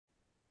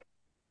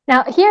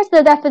Now, here's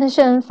the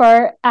definition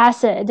for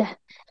acid.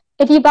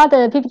 If you bought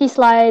the PPT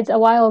slides a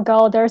while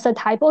ago, there's a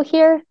typo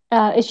here.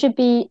 It should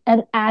be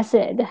an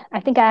acid.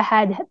 I think I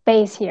had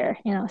base here.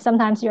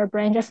 Sometimes your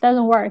brain just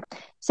doesn't work.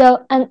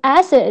 So an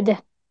acid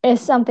is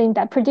something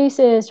that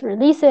produces,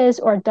 releases,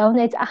 or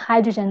donates a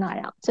hydrogen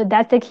ion. So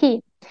that's the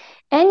key.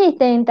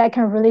 Anything that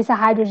can release a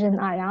hydrogen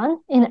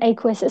ion in an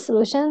aqueous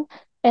solution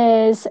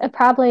is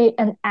probably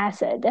an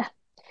acid.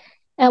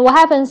 And what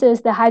happens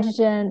is the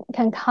hydrogen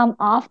can come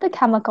off the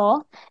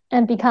chemical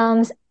and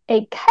becomes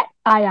a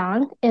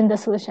cation in the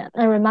solution.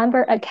 And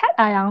remember, a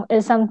cation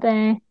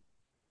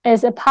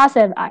is a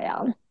positive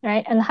ion,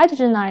 right? And the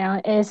hydrogen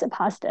ion is a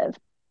positive.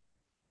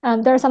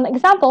 There are some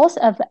examples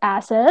of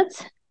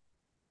acids: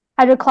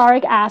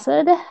 hydrochloric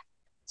acid,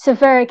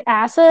 sulfuric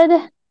acid.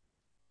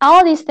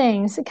 All these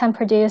things can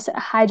produce a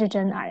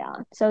hydrogen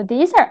ion. So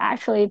these are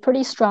actually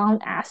pretty strong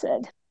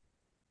acid.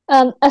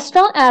 A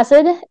strong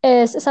acid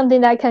is something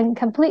that can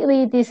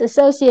completely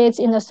disassociate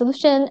in the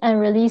solution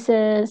and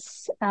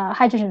releases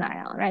hydrogen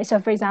ion, right? So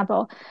for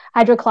example,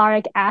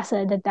 hydrochloric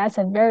acid, that's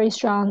a very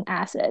strong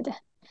acid.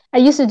 I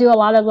used to do a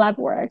lot of lab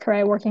work,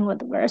 right? Working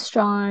with very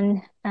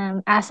strong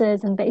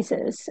acids and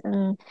bases.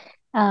 And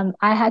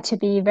I had to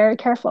be very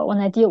careful when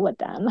I deal with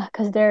them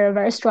because they're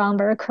very strong,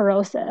 very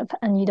corrosive,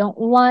 and you don't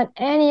want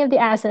any of the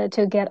acid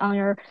to get on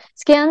your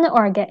skin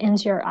or get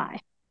into your eye.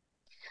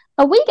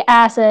 A weak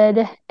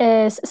acid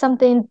is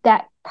something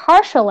that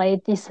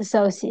partially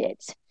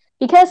disassociates.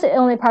 Because it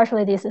only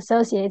partially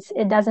disassociates,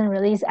 it doesn't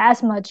release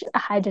as much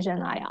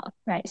hydrogen ion,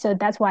 right? So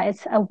that's why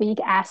it's a weak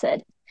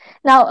acid.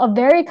 Now, a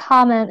very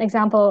common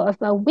example of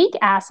a weak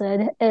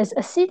acid is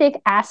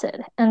acetic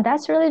acid, and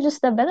that's really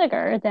just the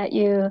vinegar that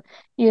you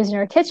use in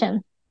your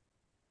kitchen.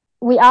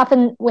 We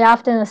often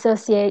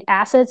associate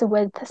acids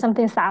with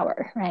something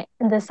sour, right?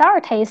 And the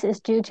sour taste is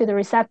due to the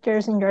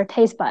receptors in your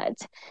taste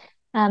buds.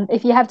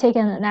 If you have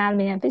taken an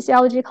anatomy and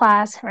physiology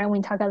class, right, when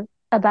we talk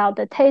about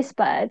the taste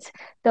buds,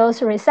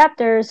 those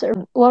receptors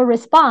will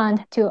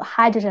respond to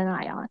hydrogen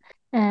ion.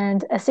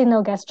 And a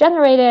signal gets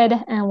generated,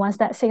 and once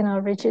that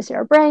signal reaches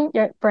your brain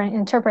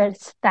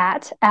interprets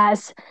that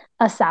as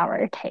a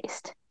sour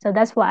taste. So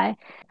that's why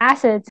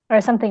acids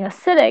or something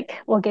acidic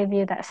will give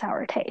you that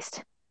sour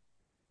taste.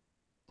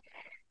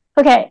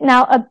 Okay,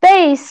 now a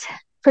base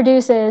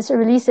produces,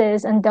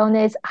 releases, and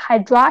donates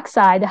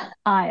hydroxide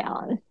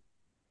ion.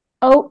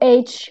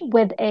 OH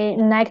with a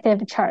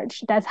negative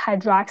charge, that's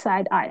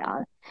hydroxide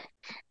ion.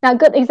 Now,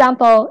 good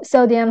example,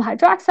 sodium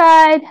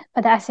hydroxide,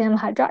 potassium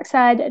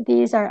hydroxide.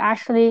 These are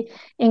actually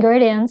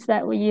ingredients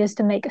that we use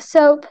to make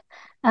soap.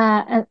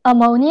 And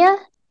ammonia,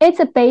 it's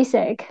a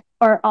basic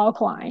or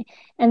alkaline,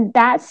 and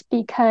that's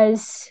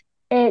because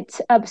it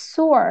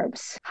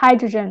absorbs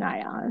hydrogen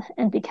ion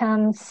and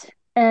becomes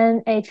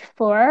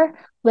NH4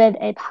 with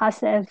a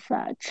positive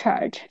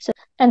charge.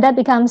 And that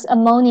becomes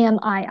ammonium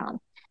ion.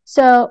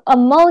 So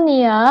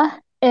ammonia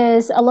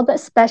is a little bit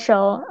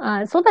special.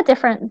 It's a little bit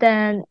different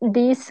than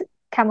these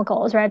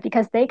chemicals, right?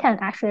 Because they can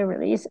actually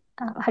release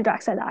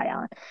hydroxide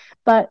ion.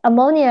 But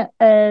ammonia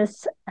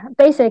is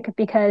basic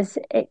because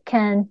it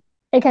can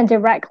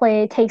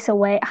directly takes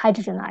away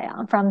hydrogen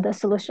ion from the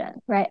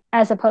solution, right?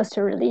 As opposed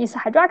to release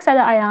hydroxide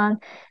ion,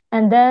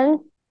 and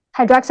then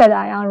hydroxide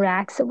ion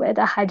reacts with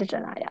a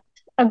hydrogen ion.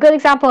 A good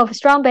example of a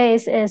strong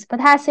base is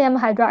potassium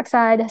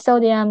hydroxide,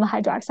 sodium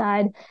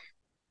hydroxide.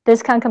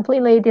 This can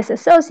completely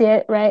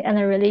disassociate, right, and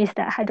then release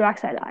that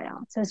hydroxide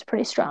ion. So it's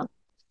pretty strong.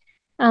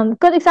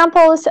 Good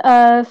examples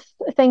of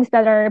things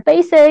that are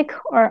basic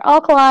or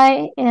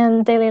alkali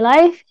in daily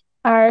life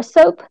are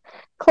soap,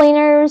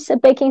 cleaners,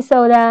 baking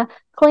soda,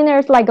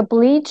 cleaners like a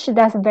bleach,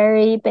 that's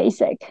very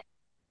basic.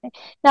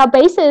 Now,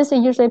 bases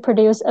usually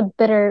produce a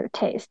bitter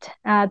taste.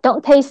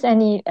 Don't taste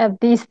any of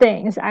these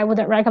things. I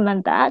wouldn't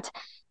recommend that,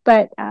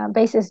 but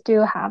bases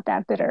do have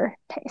that bitter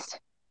taste.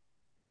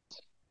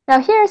 Now,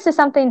 here's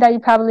something that you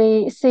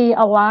probably see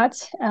a lot.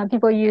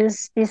 People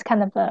use these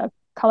kind of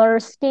color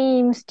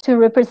schemes to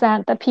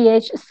represent the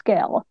pH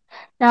scale.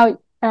 Now,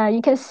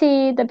 you can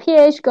see the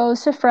pH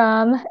goes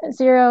from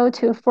 0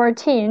 to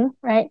 14,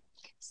 right?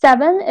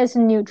 7 is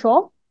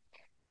neutral,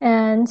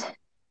 and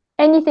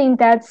anything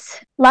that's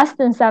less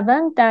than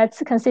 7,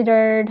 that's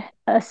considered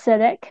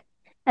acidic,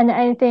 and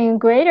anything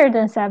greater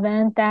than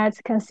 7, that's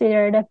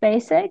considered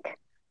basic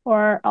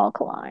or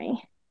alkaline.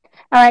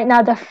 All right,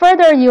 now the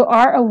further you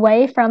are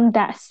away from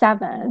that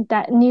 7,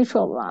 that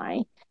neutral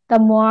line, the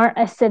more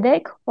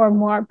acidic or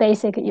more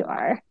basic you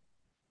are.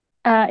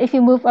 If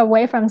you move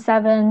away from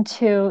 7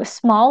 to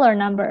smaller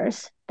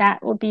numbers,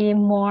 that will be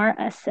more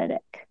acidic.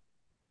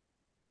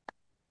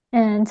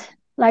 And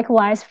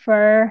likewise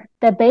for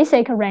the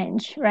basic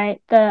range,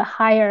 right? The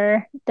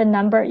higher the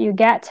number you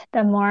get,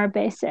 the more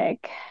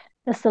basic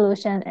the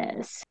solution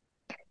is.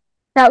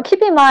 Now,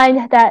 keep in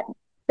mind that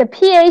the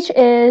pH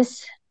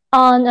is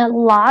on a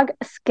log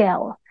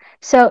scale.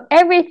 So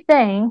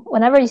everything,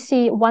 whenever you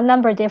see one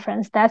number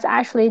difference, that's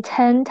actually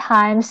 10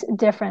 times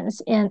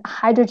difference in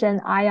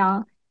hydrogen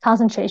ion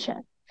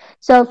concentration.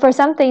 So for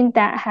something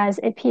that has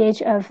a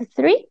pH of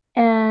 3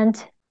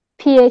 and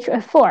pH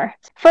of 4.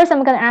 First,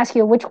 I'm going to ask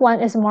you which one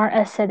is more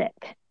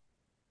acidic.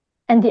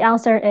 And the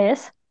answer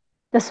is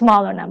the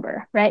smaller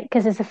number, right?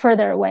 Because it's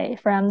further away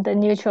from the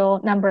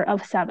neutral number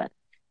of 7.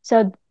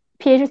 So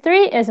pH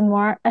 3 is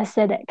more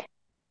acidic.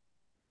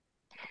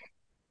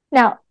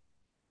 Now,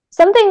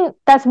 something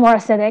that's more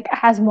acidic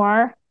has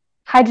more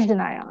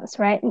hydrogen ions,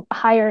 right?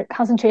 Higher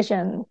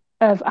concentration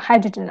of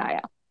hydrogen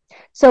ion.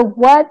 So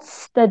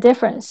what's the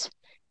difference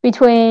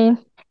between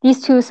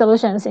these two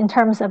solutions in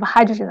terms of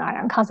hydrogen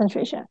ion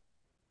concentration?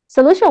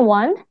 Solution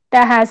 1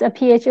 that has a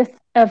pH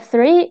of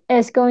 3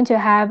 is going to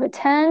have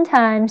 10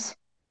 times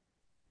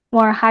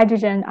more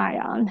hydrogen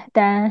ion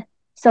than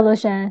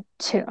solution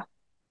 2.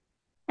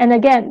 And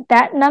again,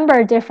 that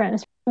number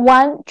difference,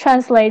 1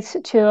 translates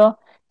to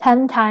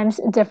 10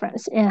 times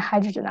difference in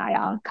hydrogen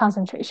ion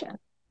concentration.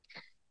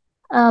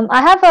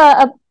 I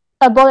have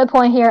a bullet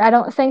point here. I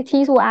don't think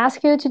TEAS will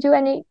ask you to do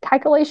any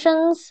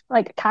calculations,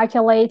 like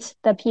calculate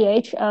the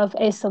pH of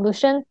a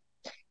solution.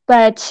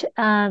 But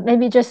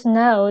maybe just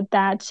know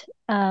that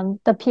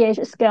the pH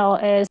scale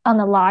is on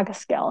the log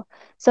scale.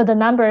 So the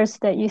numbers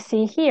that you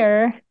see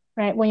here,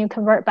 right, when you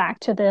convert back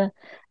to the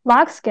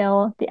log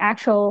scale, the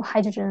actual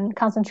hydrogen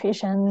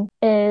concentration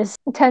is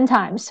 10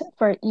 times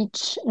for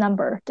each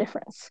number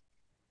difference.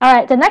 All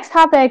right, the next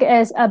topic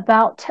is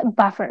about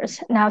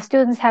buffers. Now,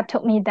 students have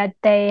told me that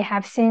they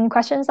have seen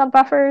questions on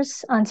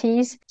buffers on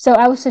TEAS. So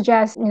I would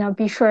suggest,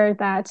 be sure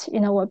that you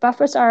know what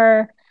buffers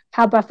are,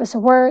 how buffers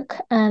work,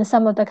 and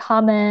some of the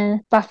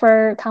common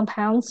buffer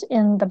compounds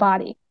in the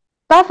body.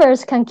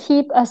 Buffers can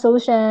keep a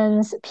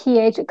solution's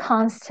pH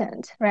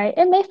constant, right?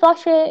 It may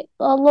fluctuate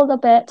a little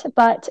bit,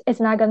 but it's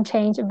not going to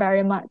change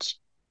very much.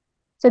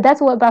 So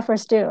that's what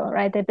buffers do,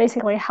 right? They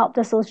basically help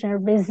the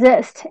solution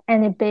resist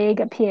any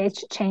big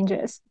pH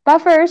changes.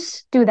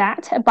 Buffers do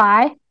that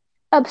by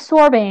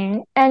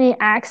absorbing any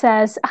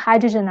excess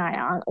hydrogen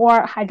ion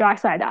or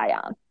hydroxide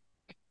ion.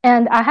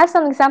 And I have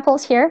some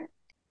examples here.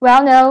 We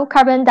all know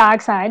carbon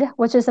dioxide,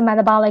 which is a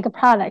metabolic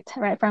product,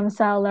 right, from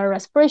cellular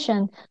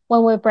respiration.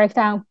 When we break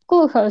down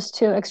glucose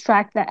to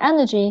extract the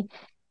energy,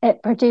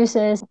 it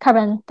produces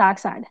carbon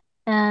dioxide.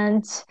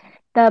 And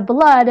the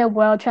blood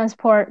will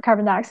transport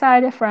carbon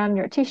dioxide from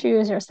your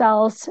tissues, your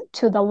cells,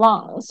 to the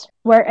lungs,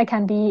 where it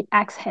can be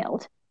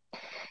exhaled.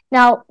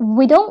 Now,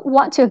 we don't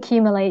want to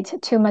accumulate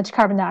too much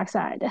carbon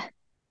dioxide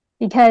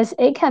because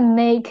it can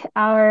make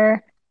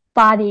our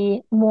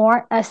body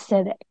more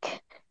acidic.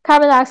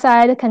 Carbon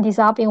dioxide can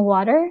dissolve in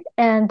water,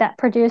 and that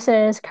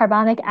produces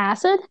carbonic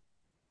acid,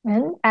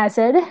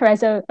 right?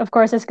 So of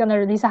course it's going to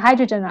release a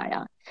hydrogen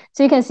ion.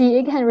 So you can see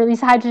it can release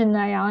hydrogen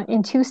ion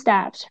in 2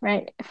 steps,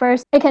 right?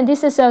 First, it can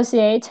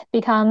disassociate,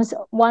 becomes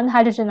 1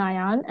 hydrogen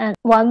ion and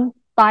 1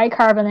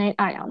 bicarbonate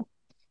ion.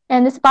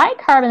 And this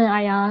bicarbonate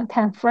ion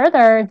can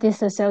further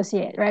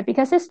disassociate, right?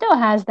 Because it still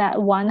has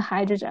that 1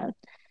 hydrogen.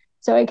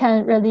 So it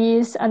can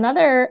release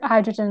another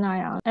hydrogen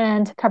ion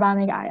and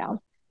carbonic ion.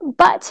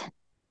 But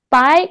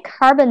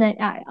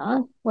bicarbonate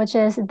ion, which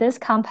is this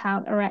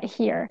compound right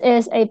here,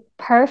 is a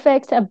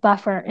perfect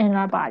buffer in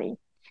our body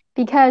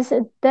because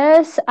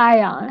this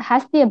ion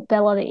has the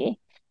ability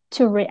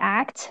to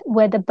react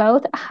with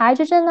both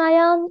hydrogen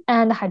ion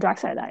and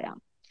hydroxide ion.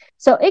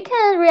 So it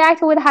can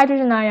react with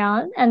hydrogen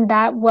ion, and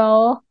that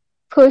will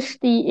push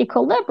the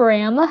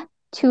equilibrium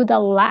to the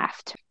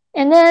left.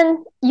 And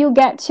then you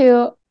get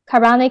to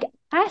carbonic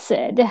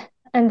acid,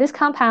 and this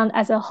compound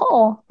as a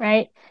whole,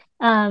 right?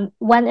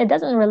 When it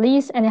doesn't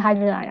release any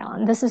hydrogen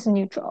ion, this is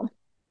neutral.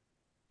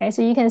 Okay,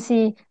 so you can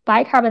see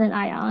bicarbonate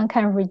ion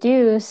can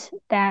reduce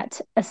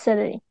that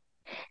acidity.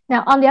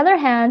 Now, on the other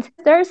hand,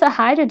 there's a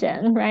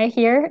hydrogen right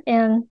here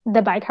in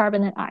the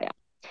bicarbonate ion.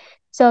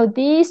 So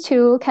these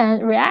two can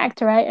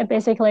react, right? It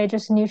basically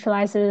just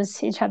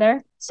neutralizes each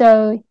other.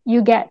 So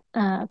you get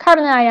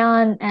carbonate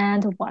ion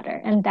and water,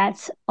 and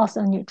that's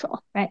also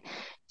neutral, right?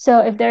 So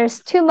if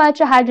there's too much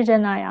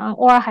hydrogen ion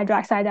or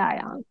hydroxide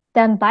ion,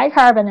 then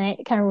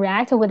bicarbonate can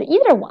react with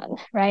either one,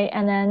 right?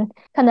 And then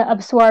kind of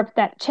absorb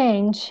that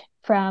change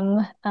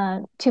from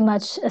too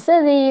much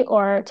acidity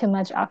or too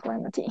much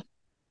alkalinity.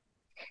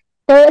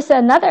 There is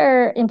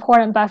another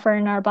important buffer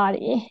in our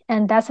body,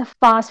 and that's a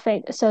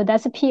phosphate. So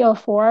that's a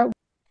PO4.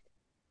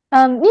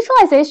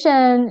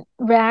 Neutralization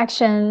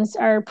reactions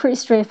are pretty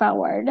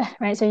straightforward,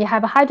 right? So you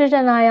have a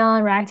hydrogen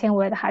ion reacting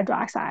with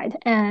hydroxide,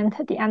 and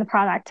the end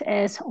product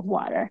is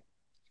water.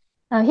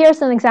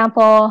 Here's an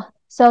example.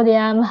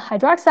 Sodium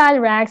hydroxide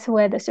reacts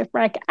with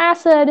sulfuric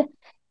acid,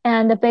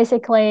 and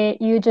basically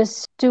you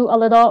just do a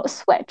little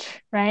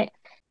switch, right?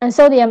 And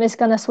sodium is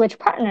going to switch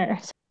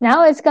partners.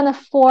 Now it's going to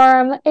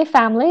form a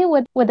family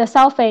with a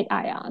sulfate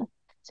ion.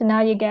 So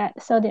now you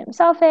get sodium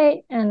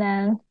sulfate and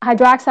then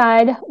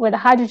hydroxide with a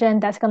hydrogen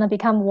that's going to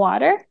become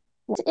water.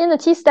 In the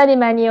TEAS study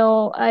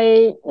manual,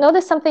 I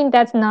noticed something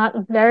that's not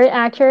very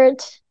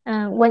accurate.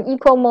 When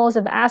equal moles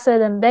of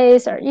acid and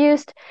base are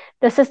used,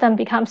 the system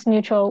becomes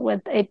neutral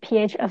with a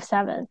pH of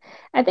 7.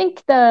 I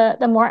think the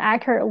more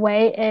accurate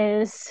way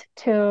is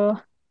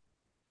to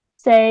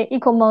say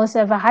equal moles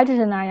of a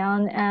hydrogen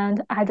ion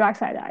and a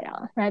hydroxide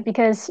ion, right?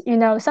 Because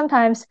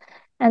sometimes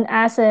an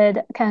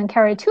acid can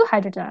carry two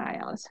hydrogen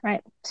ions,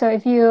 right? So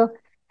if you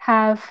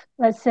have,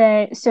 let's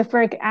say,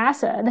 sulfuric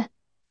acid,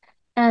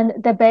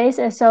 and the base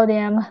is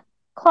sodium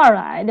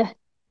chloride,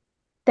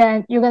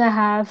 then you're going to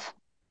have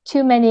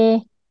too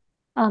many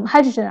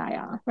hydrogen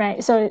ion,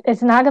 right? So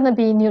it's not going to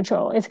be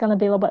neutral. It's going to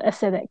be a little bit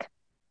acidic.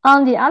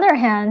 On the other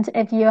hand,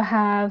 if you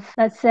have,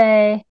 let's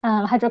say,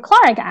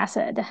 hydrochloric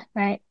acid,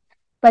 right?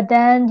 But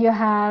then you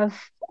have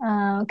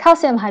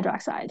calcium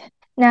hydroxide.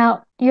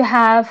 Now you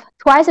have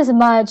twice as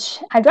much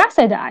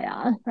hydroxide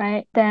ion,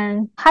 right,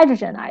 than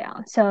hydrogen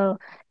ion. So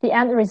the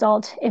end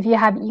result, if you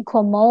have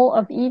equal mole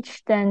of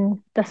each,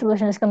 then the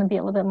solution is going to be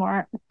a little bit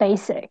more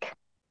basic.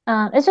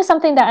 It's just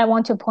something that I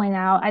want to point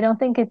out. I don't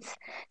think it's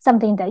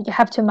something that you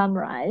have to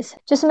memorize.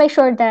 Just make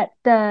sure that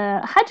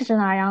the hydrogen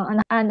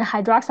ion and the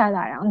hydroxide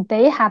ion,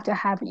 they have to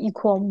have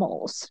equal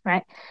moles,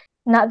 right?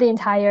 Not the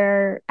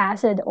entire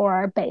acid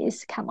or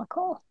base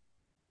chemical.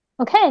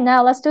 Okay,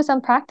 now let's do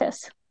some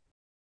practice.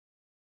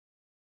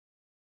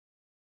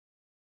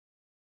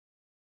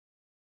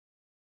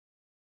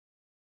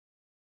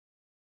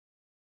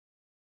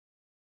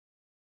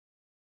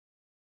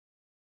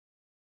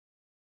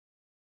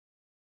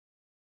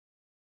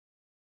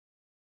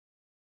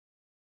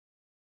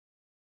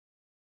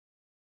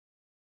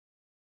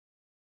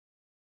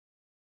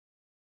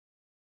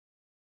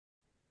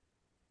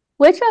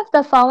 Which of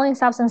the following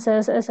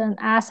substances is an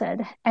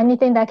acid?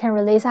 Anything that can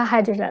release a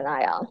hydrogen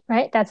ion,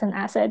 right? That's an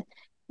acid.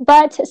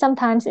 But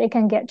sometimes it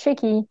can get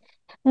tricky.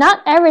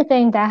 Not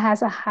everything that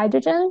has a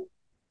hydrogen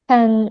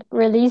can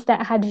release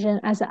that hydrogen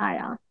as an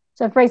ion.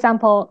 So for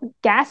example,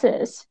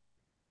 gases,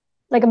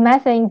 like a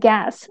methane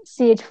gas,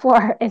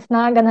 CH4, it's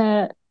not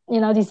gonna,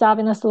 dissolve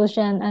in a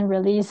solution and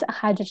release a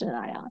hydrogen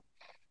ion.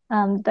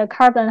 The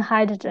carbon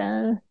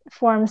hydrogen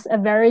forms a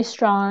very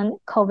strong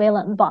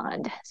covalent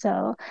bond.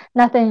 So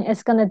nothing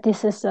is going to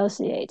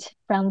disassociate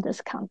from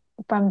this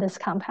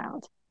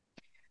compound.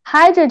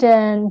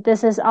 Hydrogen,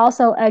 this is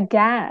also a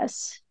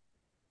gas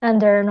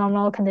under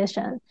normal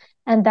condition.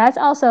 And that's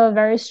also a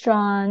very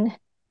strong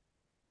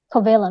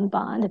covalent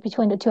bond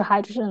between the two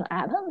hydrogen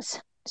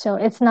atoms. So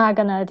it's not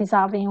going to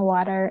dissolve in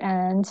water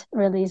and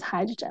release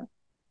hydrogen.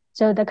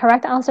 So the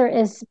correct answer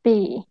is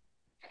B.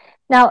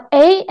 Now,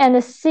 A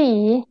and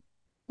C,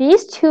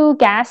 these two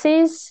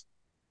gases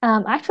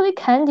actually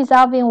can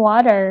dissolve in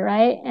water,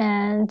 right?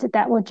 And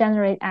that will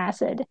generate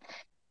acid.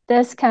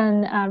 This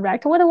can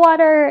react with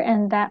water,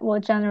 and that will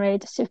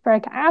generate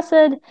sulfuric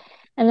acid.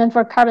 And then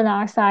for carbon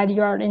dioxide,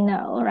 you already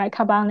know, right?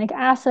 Carbonic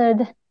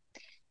acid.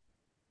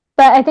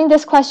 But I think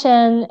this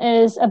question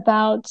is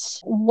about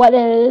what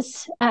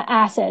is an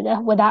acid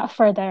without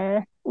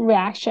further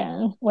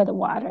reaction with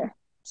water.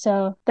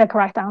 So the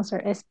correct answer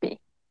is B.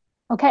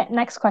 Okay,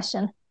 next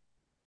question.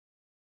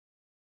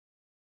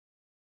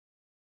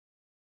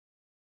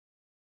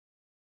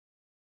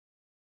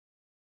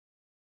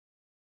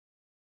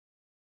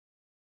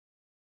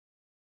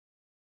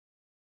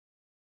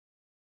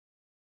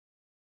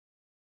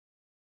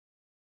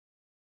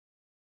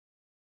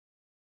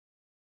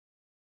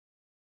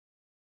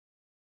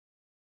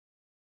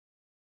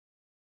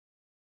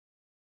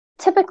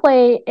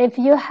 Typically, if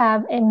you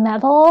have a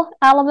metal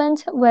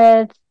element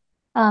with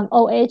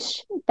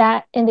OH,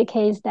 that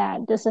indicates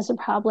that this is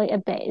probably a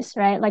base,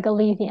 right? Like a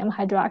lithium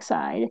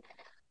hydroxide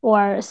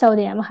or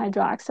sodium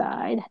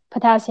hydroxide,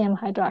 potassium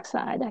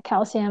hydroxide,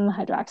 calcium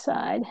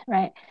hydroxide,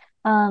 right?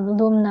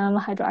 Aluminum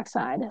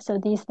hydroxide. So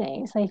these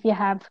things, so if you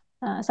have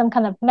some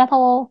kind of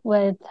metal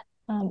with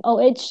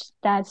OH,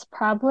 that's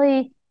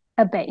probably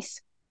a base.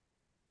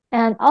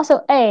 And also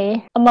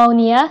A,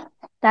 ammonia,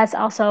 that's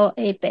also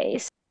a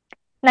base.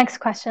 Next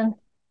question.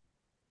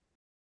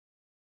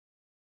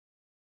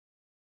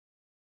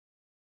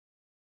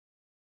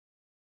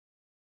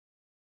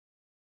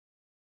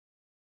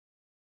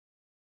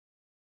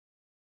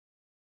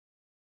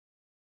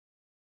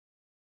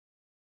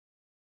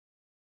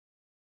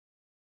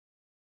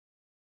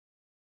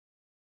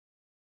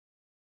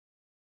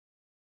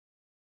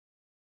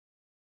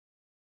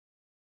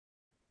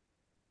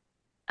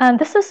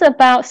 This is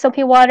about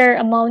soapy water,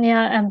 ammonia,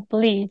 and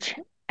bleach.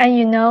 And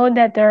you know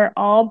that they're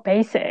all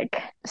basic.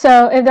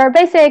 So if they're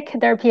basic,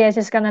 their pH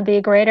is going to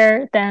be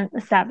greater than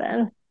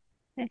 7.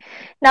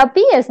 Now, B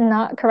is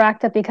not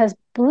correct because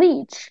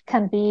bleach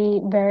can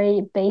be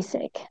very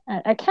basic.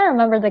 I can't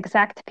remember the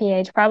exact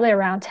pH, probably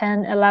around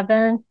 10,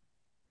 11,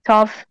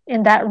 12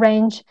 in that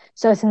range.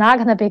 So it's not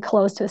going to be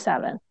close to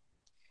 7.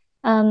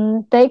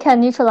 They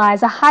can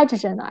neutralize a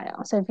hydrogen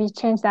ion. So if you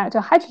change that to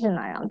a hydrogen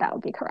ion, that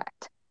would be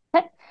correct.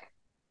 Okay.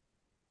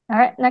 All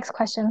right, next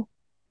question.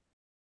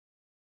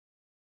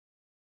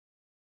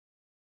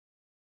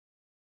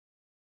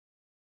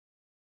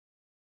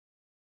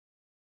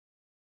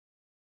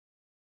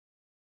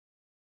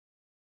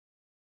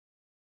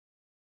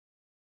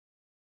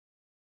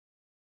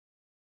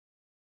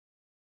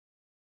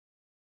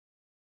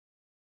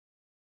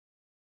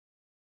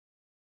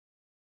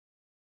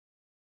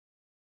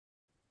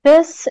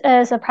 This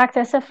is a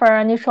practice for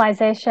a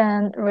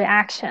neutralization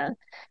reaction.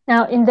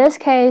 Now, in this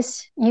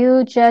case,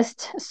 you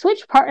just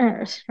switch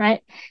partners,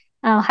 right?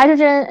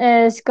 Hydrogen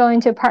is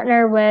going to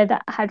partner with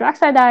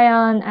hydroxide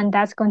ion, and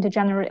that's going to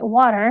generate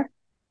water.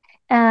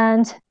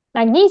 And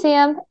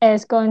magnesium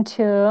is going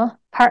to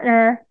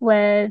partner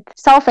with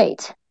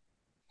sulfate.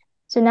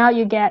 So now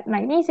you get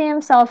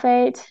magnesium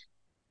sulfate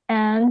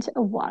and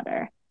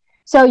water.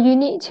 So you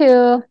need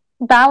to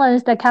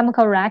balance the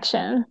chemical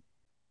reaction.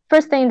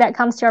 First thing that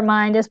comes to your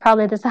mind is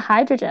probably this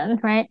hydrogen,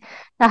 right?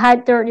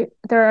 There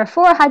are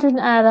 4 hydrogen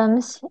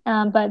atoms,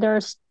 but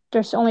there's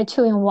only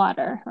 2 in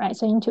water, right?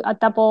 So you need to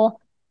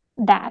double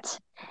that.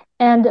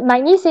 And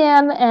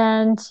magnesium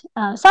and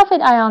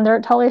sulfate ion, they're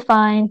totally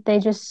fine. They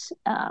just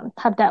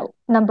have that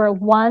number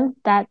 1.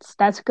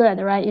 That's good,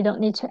 right? You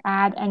don't need to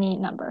add any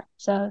number.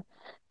 So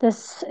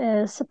this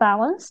is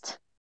balanced.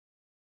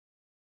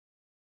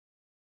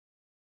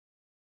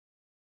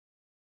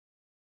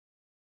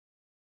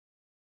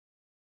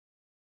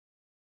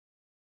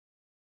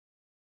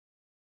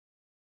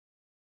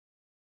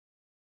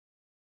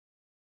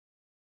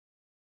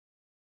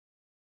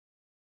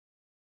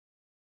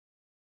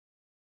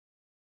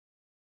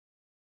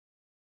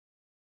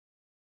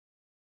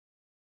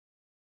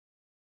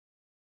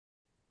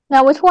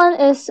 Now, which one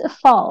is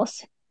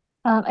false?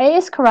 A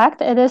is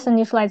correct. It is a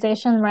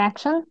neutralization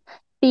reaction.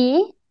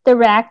 B, the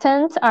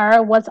reactants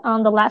are what's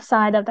on the left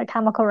side of the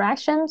chemical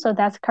reaction, so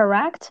that's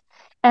correct.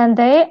 And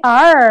they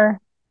are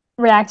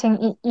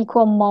reacting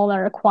equal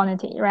molar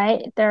quantity,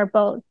 right? They're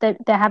both, they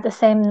have the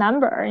same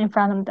number in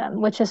front of them,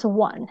 which is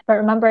 1. But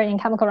remember, in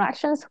chemical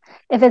reactions,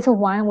 if it's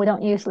 1, we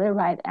don't usually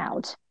write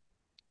out.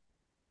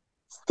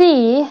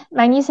 C,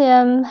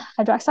 magnesium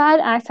hydroxide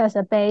acts as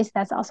a base.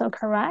 That's also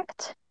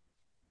correct.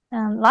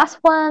 Last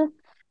one,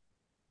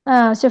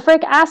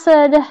 sulfuric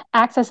acid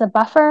acts as a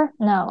buffer.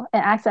 No, it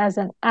acts as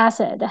an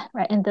acid,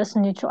 right, in this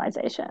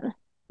neutralization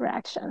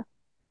reaction.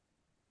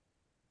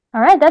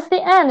 All right, that's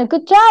the end.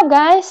 Good job,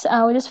 guys.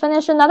 We just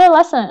finished another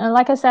lesson. And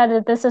like I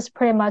said, this is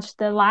pretty much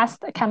the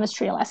last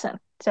chemistry lesson.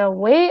 So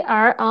we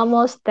are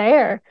almost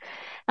there.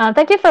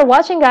 Thank you for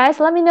watching,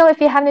 guys. Let me know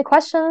if you have any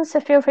questions.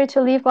 Feel free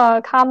to leave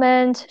a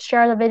comment,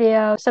 share the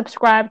video,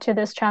 subscribe to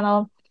this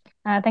channel.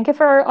 Thank you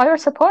for all your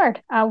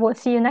support. We'll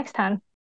see you next time.